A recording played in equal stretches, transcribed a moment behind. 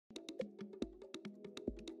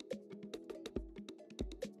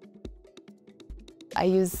I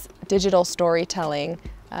use digital storytelling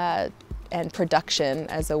and production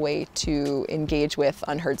as a way to engage with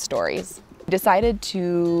unheard stories. I decided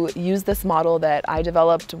to use this model that I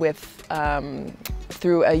developed with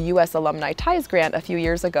through a U.S. Alumni Ties grant a few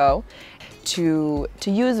years ago to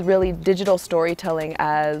use really digital storytelling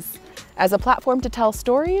as a platform to tell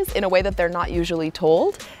stories in a way that they're not usually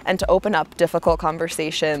told and to open up difficult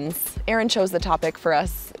conversations. Aaron chose the topic for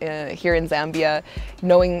us here in Zambia,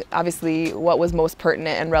 knowing obviously what was most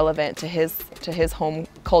pertinent and relevant to his home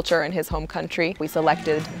culture and his home country. We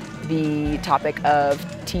selected the topic of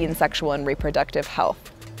teen sexual and reproductive health.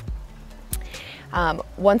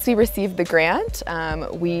 Once we received the grant,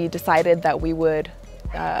 we decided that we would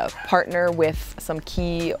partner with some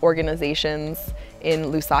key organizations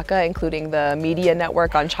in Lusaka, including the Media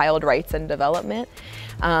Network on Child Rights and Development,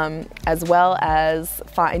 as well as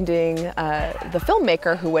finding the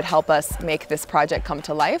filmmaker who would help us make this project come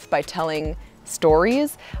to life by telling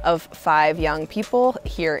stories of 5 young people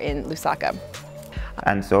here in Lusaka.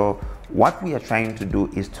 And so what we are trying to do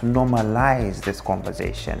is to normalize this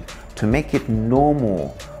conversation, to make it normal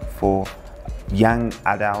for young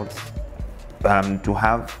adults to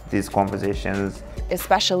have these conversations.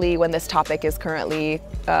 Especially when this topic is currently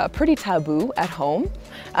pretty taboo at home.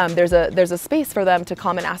 There's a space for them to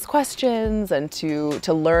come and ask questions and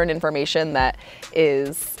to learn information that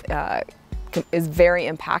is very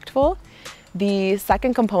impactful. The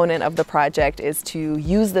second component of the project is to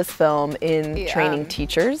use this film in training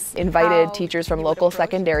teachers, invited teachers from local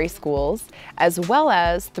secondary schools, as well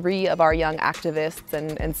as 3 of our young activists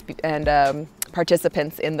and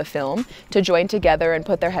participants in the film to join together and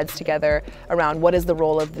put their heads together around what is the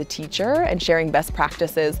role of the teacher and sharing best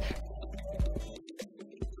practices.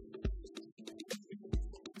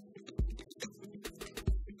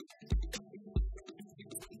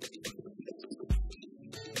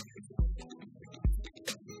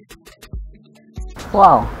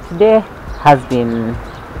 Wow, today has been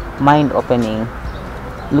mind-opening,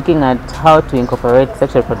 looking at how to incorporate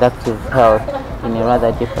sexual reproductive health in a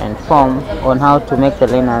rather different form, on how to make the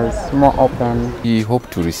learners more open. We hope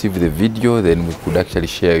to receive the video, then we could actually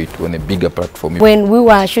share it on a bigger platform. When we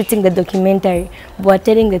were shooting the documentary, we were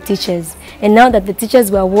telling the teachers, and now that the teachers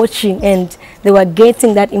were watching and they were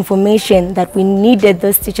getting that information that we needed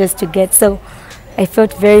those teachers to get, so I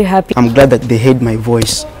felt very happy. I'm glad that they heard my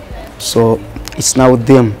voice, so it's now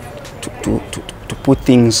them to put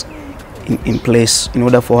things in place in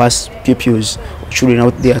order for us pupils, children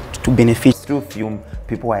out there to benefit. Through film,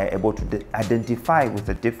 people are able to identify with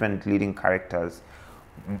the different leading characters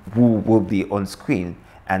who will be on screen,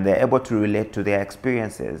 and they're able to relate to their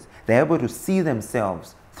experiences. They're able to see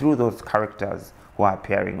themselves through those characters who are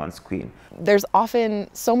appearing on screen. There's often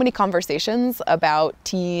so many conversations about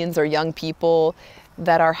teens or young people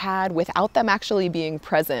that are had without them actually being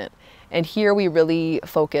present. And here we really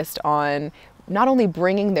focused on not only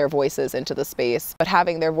bringing their voices into the space, but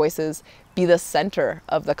having their voices be the center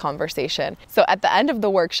of the conversation. So at the end of the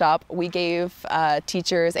workshop, we gave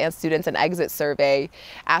teachers and students an exit survey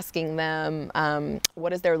asking them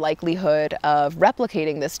what is their likelihood of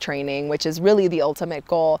replicating this training, which is really the ultimate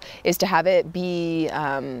goal, is to have it be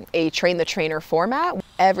a train the trainer format.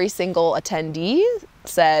 Every single attendee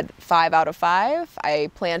said 5 out of 5. I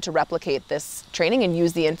plan to replicate this training and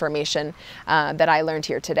use the information that I learned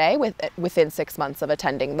here today within 6 months of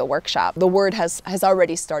attending the workshop. The word has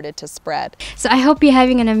already started to spread. So I hope you're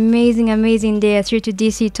having an amazing day through to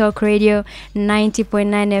DC Talk Radio 90.9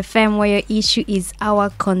 FM, where your issue is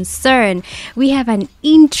our concern. We have an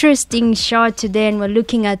interesting show today, and we're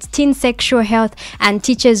looking at teen sexual health and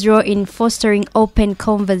teachers' role in fostering open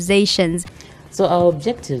conversations. So our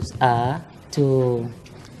objectives are to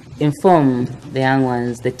inform the young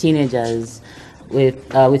ones, the teenagers,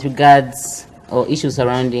 with regards or issues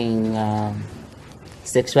surrounding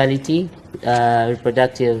sexuality,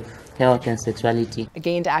 reproductive health and sexuality.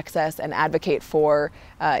 Gained access and advocate for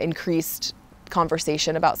increased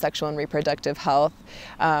conversation about sexual and reproductive health.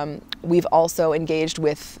 We've also engaged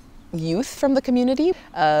with youth from the community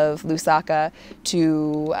of Lusaka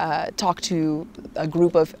to talk to a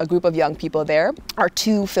group of young people there. Our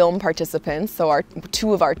 2 film participants, so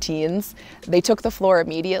 2 of our teens, they took the floor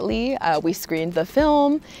immediately. We screened the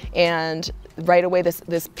film, and right away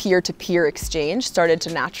this peer-to-peer exchange started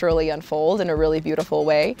to naturally unfold in a really beautiful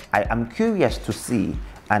way. I am curious to see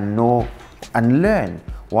and know and learn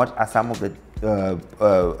what are some of the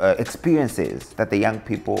experiences that the young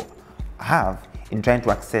people have in trying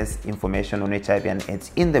to access information on HIV and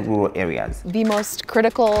AIDS in the rural areas. The most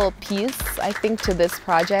critical piece, I think, to this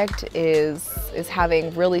project is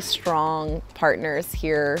having really strong partners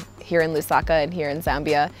here in Lusaka and here in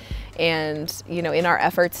Zambia. And in our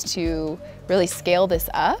efforts to really scale this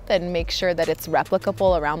up and make sure that it's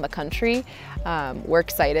replicable around the country, we're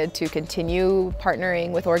excited to continue partnering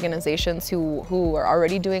with organizations who are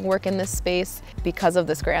already doing work in this space. Because of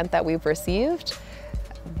this grant that we've received,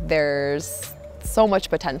 there's so much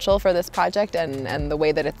potential for this project and the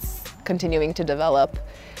way that it's continuing to develop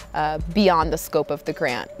beyond the scope of the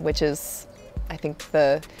grant, which is, I think,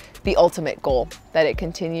 the ultimate goal, that it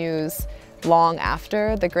continues long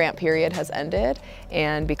after the grant period has ended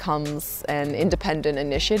and becomes an independent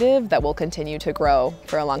initiative that will continue to grow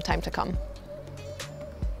for a long time to come.